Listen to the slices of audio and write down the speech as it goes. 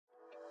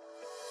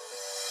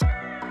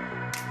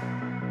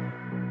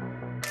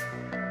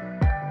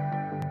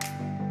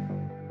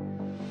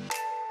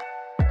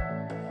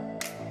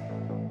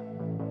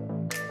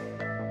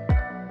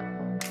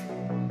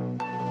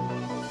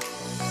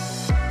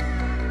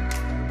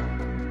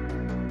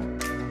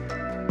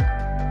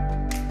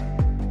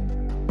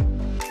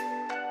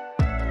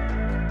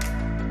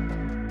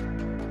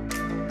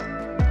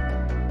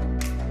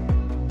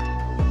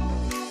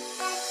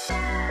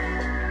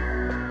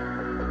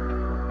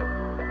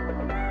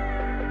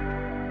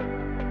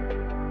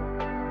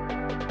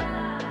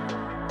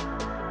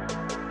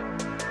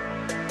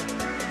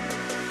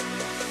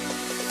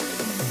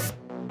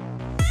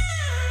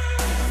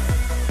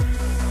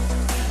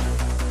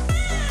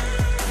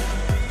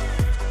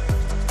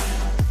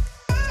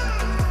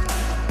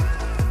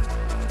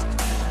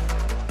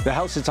The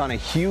house sits on a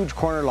huge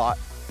corner lot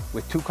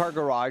with 2-car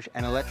garage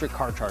and electric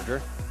car charger,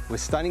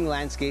 with stunning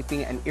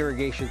landscaping and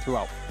irrigation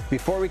throughout.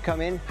 Before we come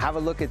in, have a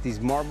look at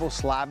these marble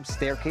slab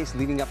staircase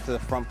leading up to the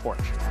front porch.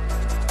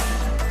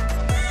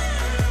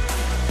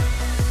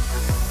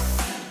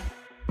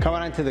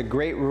 Coming on to the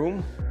great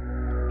room.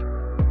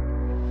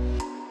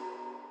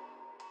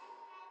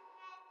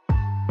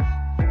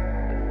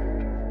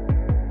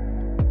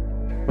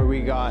 Where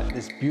we got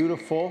this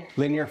beautiful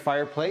linear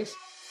fireplace,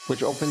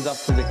 which opens up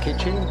to the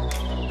kitchen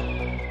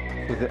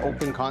with the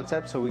open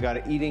concept. So we got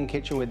an eating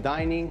kitchen with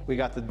dining. We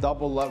got the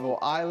double level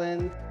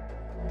island.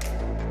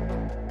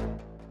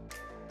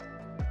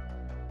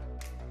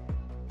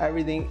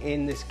 Everything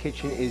in this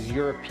kitchen is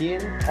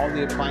European. All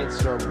the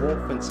appliances are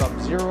Wolf and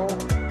Sub-Zero.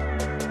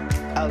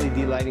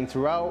 LED lighting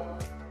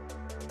throughout.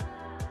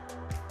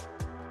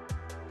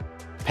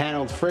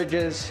 Paneled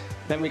fridges.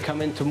 Then we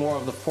come into more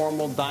of the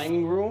formal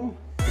dining room.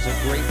 It's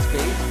a great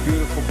space,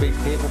 beautiful big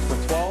table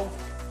for 12.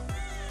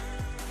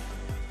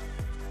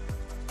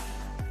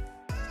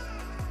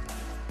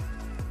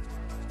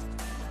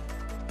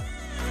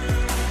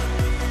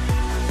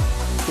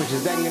 Which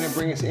is then going to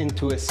bring us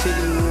into a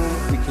sitting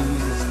room. We can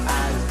use this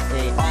as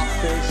an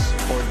office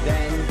or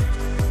den.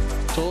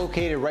 So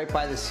located right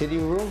by the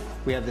sitting room,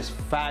 we have this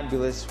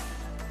fabulous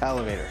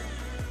elevator.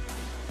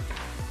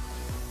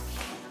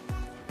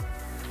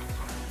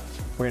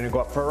 We're going to go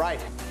up for a ride.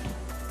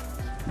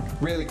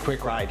 Really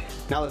quick ride.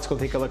 Now let's go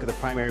take a look at the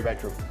primary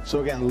bedroom.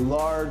 So again,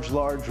 large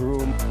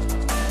room.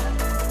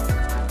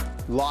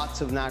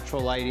 Lots of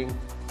natural lighting.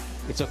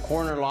 It's a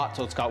corner lot,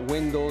 so it's got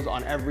windows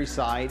on every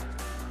side.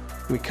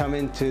 We come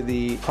into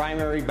the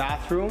primary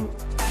bathroom.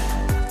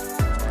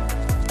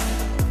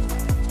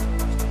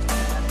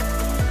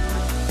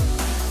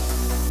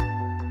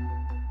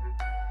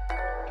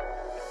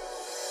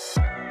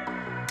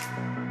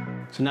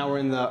 So now we're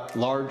in the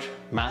large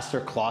master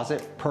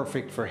closet,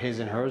 perfect for his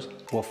and hers.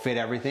 We'll fit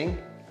everything.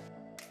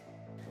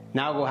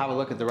 Now go have a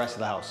look at the rest of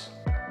the house.